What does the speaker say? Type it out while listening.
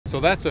So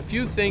that's a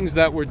few things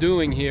that we're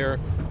doing here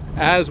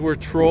as we're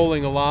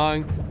trolling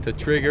along to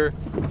trigger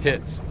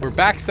hits. We're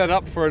back set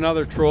up for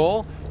another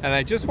troll, and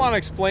I just want to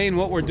explain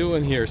what we're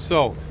doing here.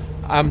 So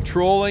I'm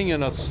trolling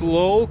in a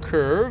slow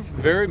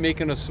curve,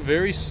 making a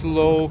very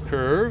slow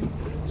curve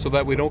so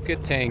that we don't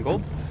get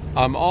tangled.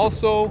 I'm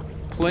also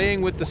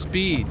playing with the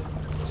speed.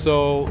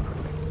 So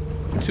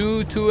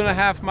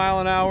 2.5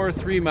 mile an hour,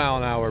 3 mile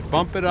an hour.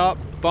 Bump it up,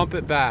 bump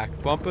it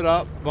back, bump it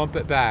up, bump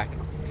it back.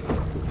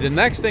 The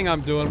next thing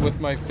I'm doing with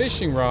my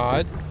fishing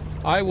rod,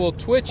 I will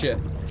twitch it.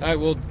 I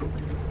will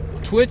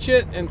twitch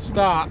it and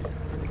stop.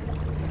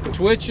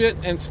 Twitch it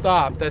and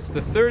stop. That's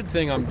the third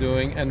thing I'm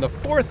doing. And the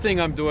fourth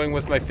thing I'm doing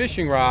with my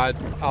fishing rod,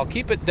 I'll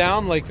keep it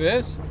down like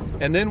this.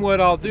 And then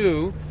what I'll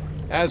do,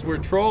 as we're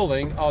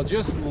trolling, I'll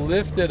just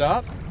lift it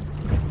up.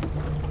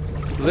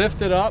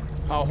 Lift it up.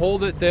 I'll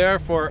hold it there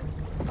for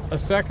a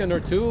second or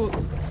two,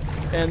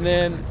 and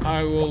then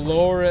I will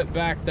lower it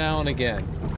back down again.